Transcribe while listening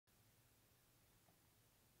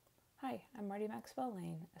Hi, I'm Maxwell,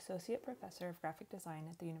 Associate Professor of Graphic Design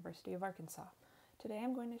at the University of Arkansas. Today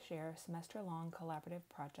I'm going to share a semester-long collaborative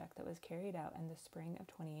project that was carried out in the spring of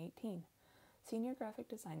 2018. Senior graphic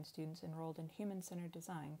design students enrolled in human-centered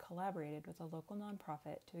design collaborated with a local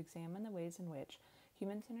nonprofit to examine the ways in which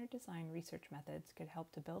human-centered design research methods could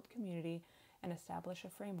help to build community and establish a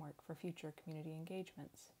framework for future community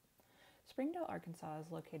engagements. Springdale, Arkansas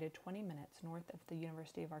is located 20 minutes north of the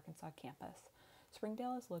University of Arkansas campus.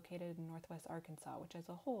 Springdale is located in northwest Arkansas, which as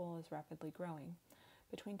a whole is rapidly growing.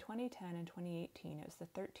 Between 2010 and 2018, it was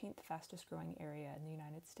the 13th fastest growing area in the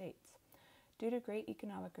United States. Due to great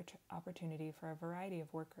economic opportunity for a variety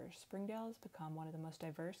of workers, Springdale has become one of the most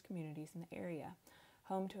diverse communities in the area,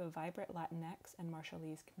 home to a vibrant Latinx and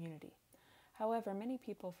Marshallese community. However, many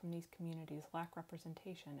people from these communities lack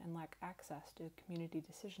representation and lack access to community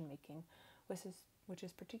decision making, which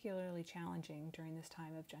is particularly challenging during this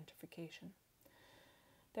time of gentrification.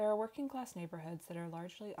 There are working class neighborhoods that are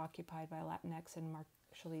largely occupied by Latinx and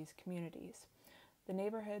Marshallese communities. The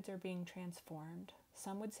neighborhoods are being transformed.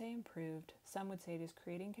 Some would say improved, some would say it is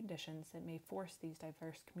creating conditions that may force these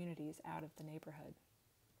diverse communities out of the neighborhood.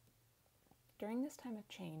 During this time of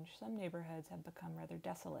change, some neighborhoods have become rather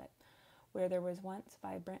desolate. Where there was once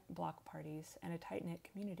vibrant block parties and a tight-knit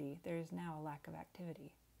community, there is now a lack of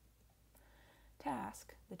activity.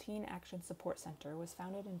 TASK, the Teen Action Support Center, was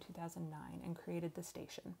founded in 2009 and created the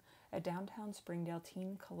station, a downtown Springdale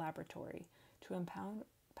teen collaboratory to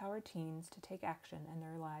empower teens to take action in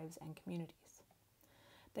their lives and communities.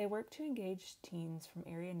 They work to engage teens from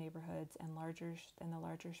area neighborhoods and the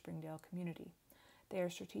larger Springdale community. They are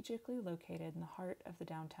strategically located in the heart of the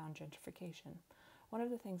downtown gentrification. One of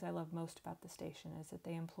the things I love most about the station is that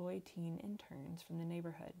they employ teen interns from the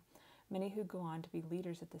neighborhood, many who go on to be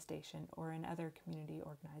leaders at the station or in other community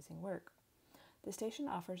organizing work. The station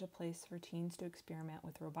offers a place for teens to experiment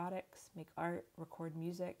with robotics, make art, record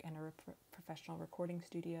music in a professional recording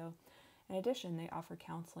studio. In addition, they offer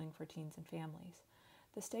counseling for teens and families.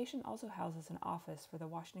 The station also houses an office for the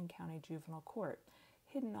Washington County Juvenile Court,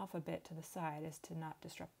 hidden off a bit to the side as to not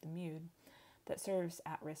disrupt the mood, that serves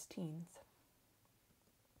at-risk teens.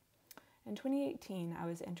 In 2018, I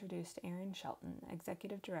was introduced to Erin Shelton,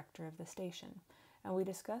 Executive Director of the station, and we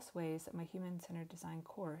discussed ways that my human-centered design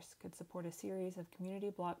course could support a series of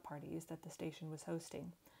community block parties that the station was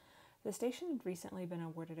hosting. The station had recently been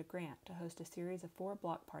awarded a grant to host a series of 4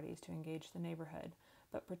 block parties to engage the neighborhood,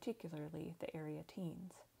 but particularly the area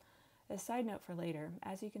teens. A side note for later,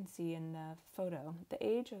 as you can see in the photo, the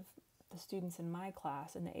age of the students in my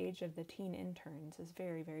class and the age of the teen interns is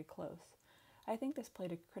very, very close. I think this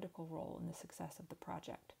played a critical role in the success of the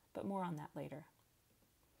project, but more on that later.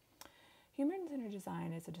 Human-centered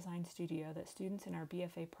design is a design studio that students in our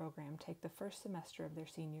BFA program take the first semester of their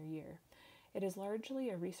senior year. It is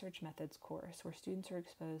largely a research methods course where students are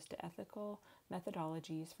exposed to ethical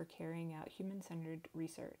methodologies for carrying out human-centered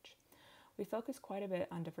research. We focus quite a bit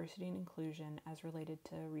on diversity and inclusion as related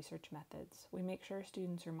to research methods. We make sure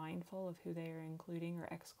students are mindful of who they are including or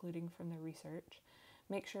excluding from their research,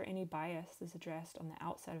 make sure any bias is addressed on the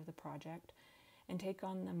outset of the project, and take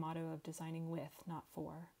on the motto of designing with, not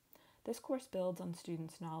for. This course builds on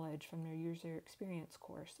students' knowledge from their user experience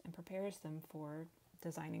course and prepares them for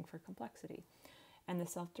designing for complexity and the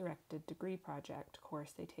self-directed degree project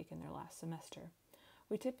course they take in their last semester.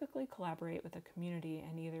 We typically collaborate with a community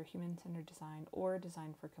in either human-centered design or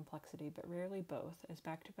design for complexity, but rarely both, as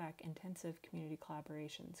back-to-back intensive community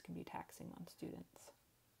collaborations can be taxing on students.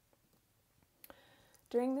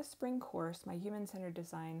 During this spring course, my human-centered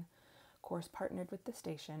design course partnered with the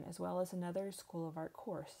station as well as another School of Art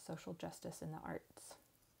course, Social Justice in the Arts.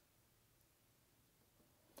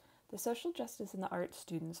 The Social Justice in the Arts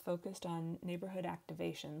students focused on neighborhood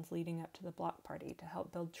activations leading up to the block party to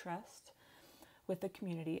help build trust with the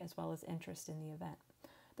community as well as interest in the event.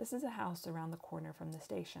 This is a house around the corner from the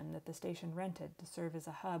station that the station rented to serve as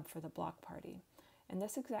a hub for the block party. In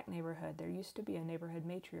this exact neighborhood, there used to be a neighborhood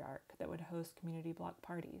matriarch that would host community block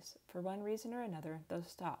parties. For one reason or another, those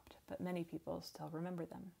stopped, but many people still remember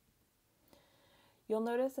them. You'll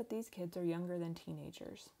notice that these kids are younger than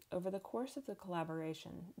teenagers. Over the course of the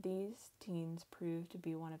collaboration, these teens proved to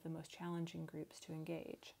be one of the most challenging groups to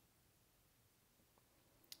engage.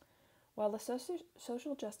 While the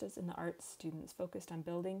social justice in the arts students focused on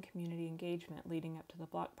building community engagement leading up to the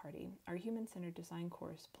block party, our human-centered design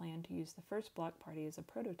course planned to use the first block party as a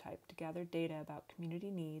prototype to gather data about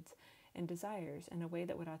community needs and desires in a way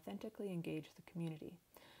that would authentically engage the community.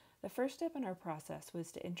 The first step in our process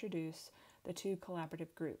was to introduce the 2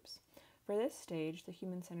 collaborative groups. For this stage, the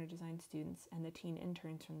human-centered design students and the teen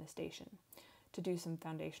interns from the station, to do some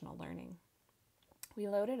foundational learning. We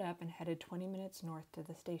loaded up and headed 20 minutes north to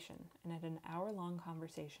the station and had an hour-long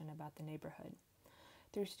conversation about the neighborhood.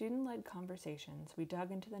 Through student-led conversations, we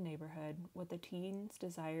dug into the neighborhood, what the teens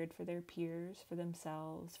desired for their peers, for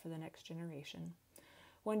themselves, for the next generation.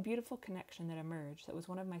 One beautiful connection that emerged that was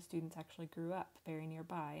one of my students actually grew up very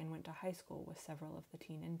nearby and went to high school with several of the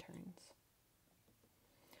teen interns.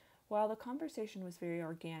 While the conversation was very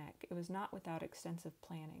organic, it was not without extensive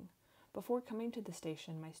planning. Before coming to the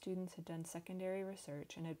station, my students had done secondary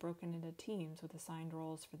research and had broken into teams with assigned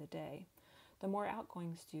roles for the day. The more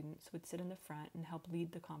outgoing students would sit in the front and help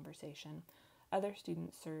lead the conversation. Other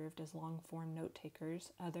students served as long-form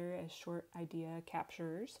note-takers, others as short idea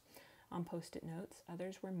capturers on post-it notes.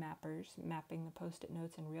 Others were mappers, mapping the post-it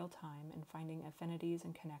notes in real time and finding affinities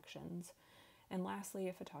and connections. And lastly,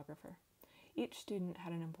 a photographer. Each student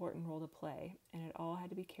had an important role to play, and it all had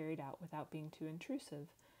to be carried out without being too intrusive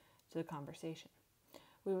to the conversation.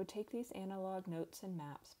 We would take these analog notes and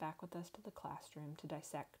maps back with us to the classroom to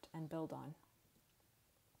dissect and build on.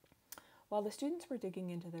 While the students were digging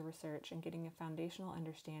into the research and getting a foundational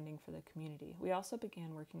understanding for the community, we also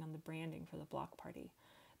began working on the branding for the block party.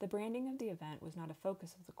 The branding of the event was not a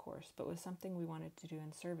focus of the course, but was something we wanted to do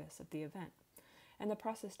in service of the event. And the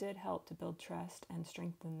process did help to build trust and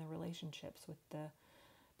strengthen the relationships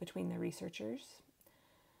between the researchers,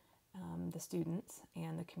 the students,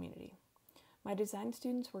 and the community. My design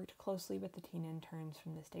students worked closely with the teen interns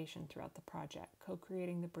from the station throughout the project,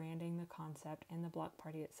 co-creating the branding, the concept, and the block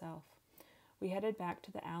party itself. We headed back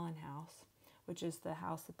to the Allen House, which is the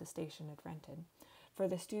house that the station had rented, for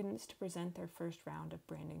the students to present their first round of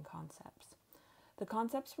branding concepts. The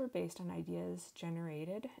concepts were based on ideas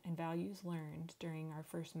generated and values learned during our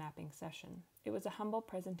first mapping session. It was a humble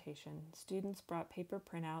presentation. Students brought paper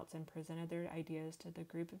printouts and presented their ideas to the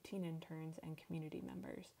group of teen interns and community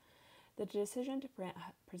members. The decision to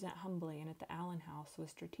present humbly and at the Allen House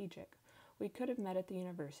was strategic. We could have met at the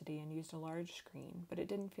university and used a large screen, but it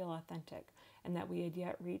didn't feel authentic, and that we had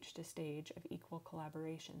yet reached a stage of equal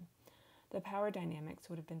collaboration. The power dynamics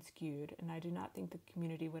would have been skewed, and I do not think the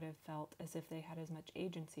community would have felt as if they had as much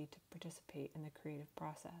agency to participate in the creative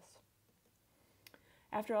process.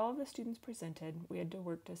 After all of the students presented, we had to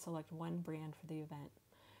work to select one brand for the event.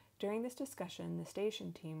 During this discussion, the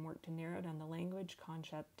station team worked to narrow down the language,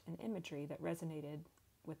 concept, and imagery that resonated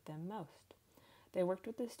with them most. They worked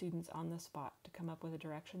with the students on the spot to come up with a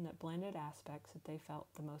direction that blended aspects that they felt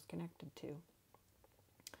the most connected to.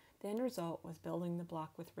 The end result was building the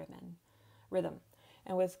block with rhythm,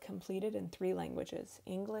 and was completed in 3 languages,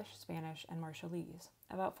 English, Spanish, and Marshallese.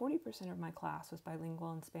 About 40% of my class was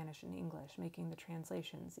bilingual in Spanish and English, making the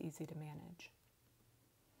translations easy to manage.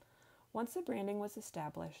 Once the branding was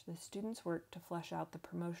established, the students worked to flesh out the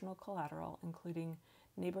promotional collateral, including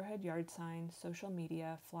neighborhood yard signs, social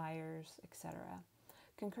media, flyers, etc.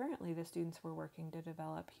 Concurrently, the students were working to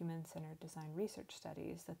develop human-centered design research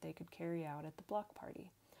studies that they could carry out at the block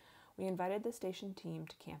party. We invited the station team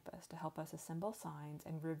to campus to help us assemble signs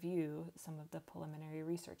and review some of the preliminary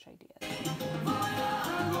research ideas.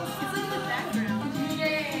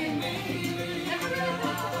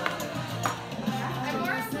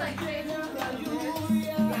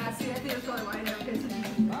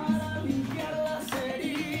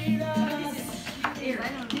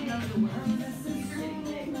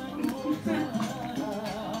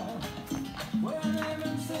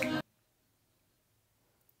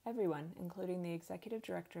 Everyone, including the executive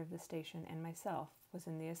director of the station and myself, was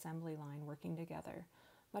in the assembly line working together.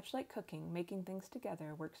 Much like cooking, making things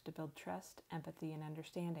together works to build trust, empathy, and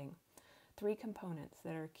understanding, 3 components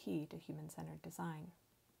that are key to human-centered design.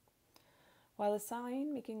 While the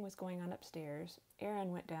sign making was going on upstairs,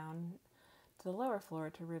 Erin went down to the lower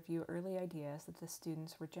floor to review early ideas that the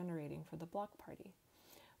students were generating for the block party.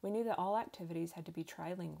 We knew that all activities had to be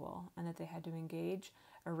trilingual and that they had to engage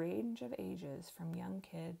a range of ages from young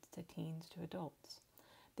kids to teens to adults.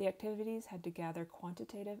 The activities had to gather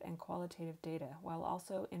quantitative and qualitative data while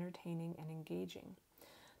also entertaining and engaging.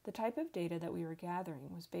 The type of data that we were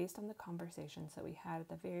gathering was based on the conversations that we had at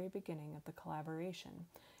the very beginning of the collaboration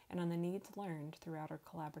and on the needs learned throughout our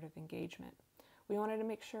collaborative engagement. We wanted to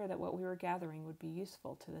make sure that what we were gathering would be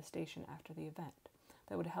useful to the station after the event,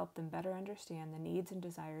 that would help them better understand the needs and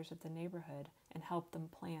desires of the neighborhood and help them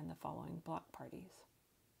plan the following block parties.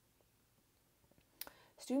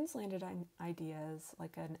 Students landed on ideas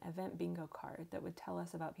like an event bingo card that would tell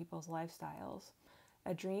us about people's lifestyles,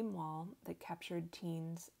 a dream wall that captured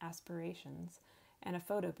teens' aspirations, and a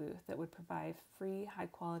photo booth that would provide free,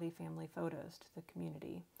 high-quality family photos to the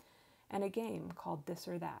community, and a game called This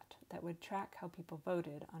or That that would track how people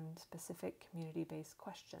voted on specific community-based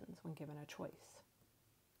questions when given a choice.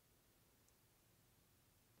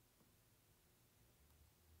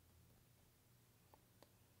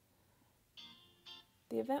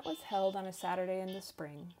 The event was held on a Saturday in the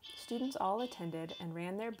spring. Students all attended and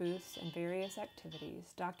ran their booths and various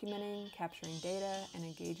activities, documenting, capturing data, and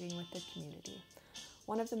engaging with the community.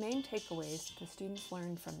 One of the main takeaways the students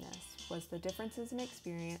learned from this was the differences in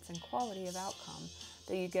experience and quality of outcome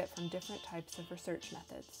that you get from different types of research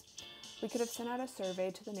methods. We could have sent out a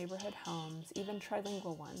survey to the neighborhood homes, even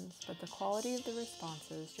trilingual ones, but the quality of the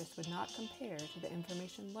responses just would not compare to the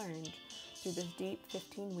information learned through this deep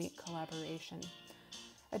 15-week collaboration.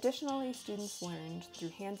 Additionally, students learned through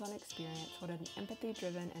hands-on experience what an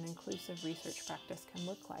empathy-driven and inclusive research practice can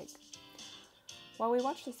look like. While we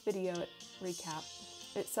watch this video recap,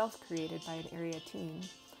 itself created by an area teen,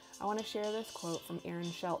 I want to share this quote from Aaron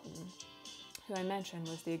Shelton, who I mentioned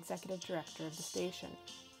was the executive director of the station.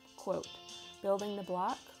 Quote, "Building the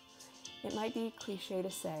block? It might be cliche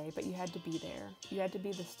to say, but you had to be there. You had to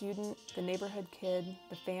be the student, the neighborhood kid,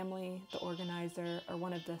 the family, the organizer, or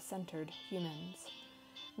one of the centered humans.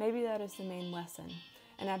 Maybe that is the main lesson.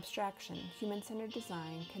 An abstraction, human-centered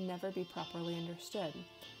design can never be properly understood.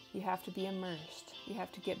 You have to be immersed. You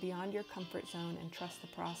have to get beyond your comfort zone and trust the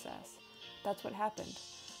process. That's what happened.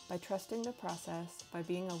 By trusting the process, by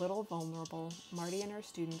being a little vulnerable, Marty and our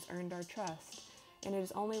students earned our trust, and it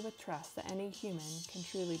is only with trust that any human can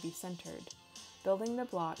truly be centered. Building the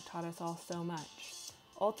block taught us all so much.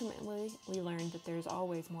 Ultimately, we learned that there is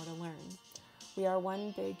always more to learn. We are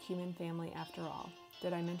one big human family after all.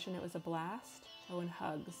 Did I mention it was a blast? Oh, and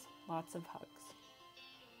hugs. Lots of hugs."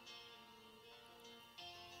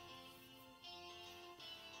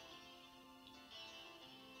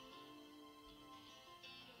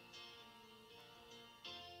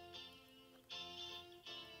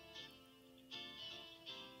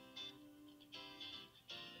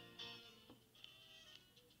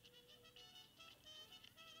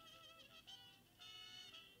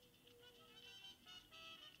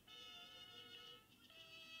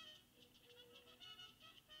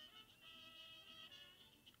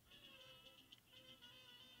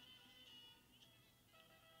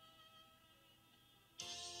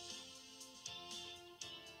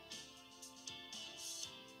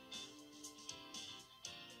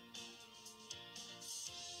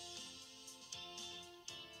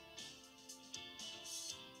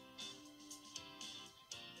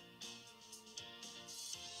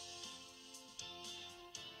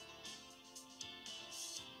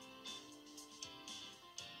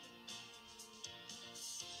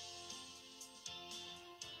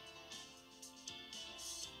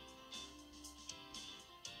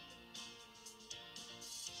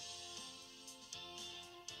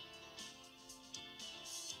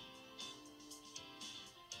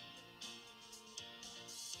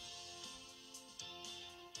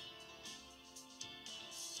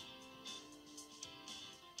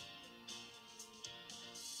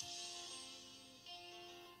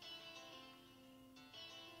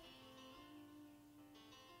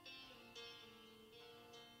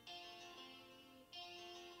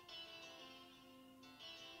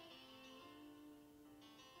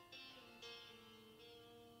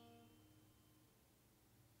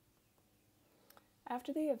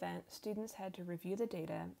 After the event, students had to review the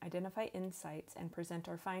data, identify insights, and present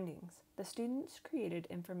our findings. The students created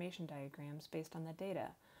information diagrams based on the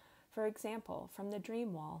data. For example, from the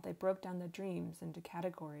dream wall, they broke down the dreams into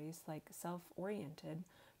categories like self-oriented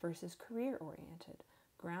versus career-oriented,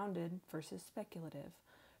 grounded versus speculative.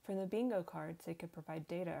 From the bingo cards, they could provide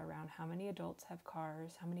data around how many adults have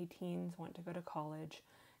cars, how many teens want to go to college,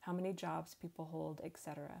 how many jobs people hold,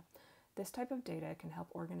 etc. This type of data can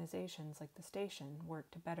help organizations like the station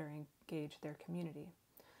work to better engage their community.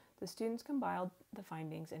 The students compiled the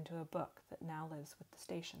findings into a book that now lives with the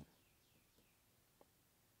station.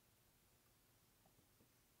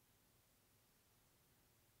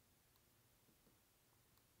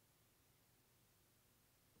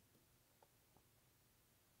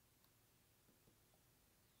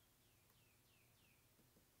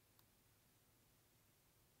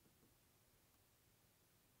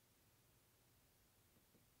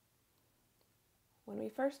 When we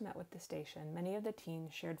first met with the station, many of the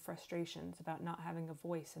teens shared frustrations about not having a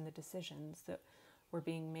voice in the decisions that were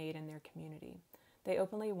being made in their community. They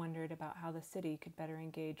openly wondered about how the city could better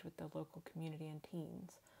engage with the local community and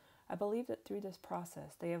teens. I believe that through this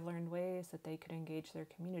process, they have learned ways that they could engage their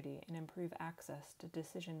community and improve access to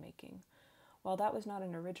decision making. While that was not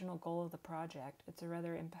an original goal of the project, it's a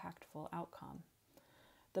rather impactful outcome.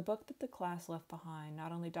 The book that the class left behind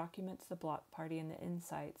not only documents the block party and the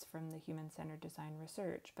insights from the human-centered design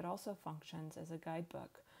research, but also functions as a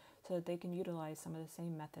guidebook so that they can utilize some of the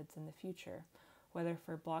same methods in the future, whether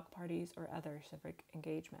for block parties or other civic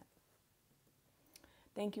engagement.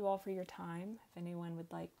 Thank you all for your time. If anyone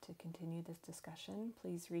would like to continue this discussion,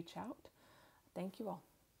 please reach out. Thank you all.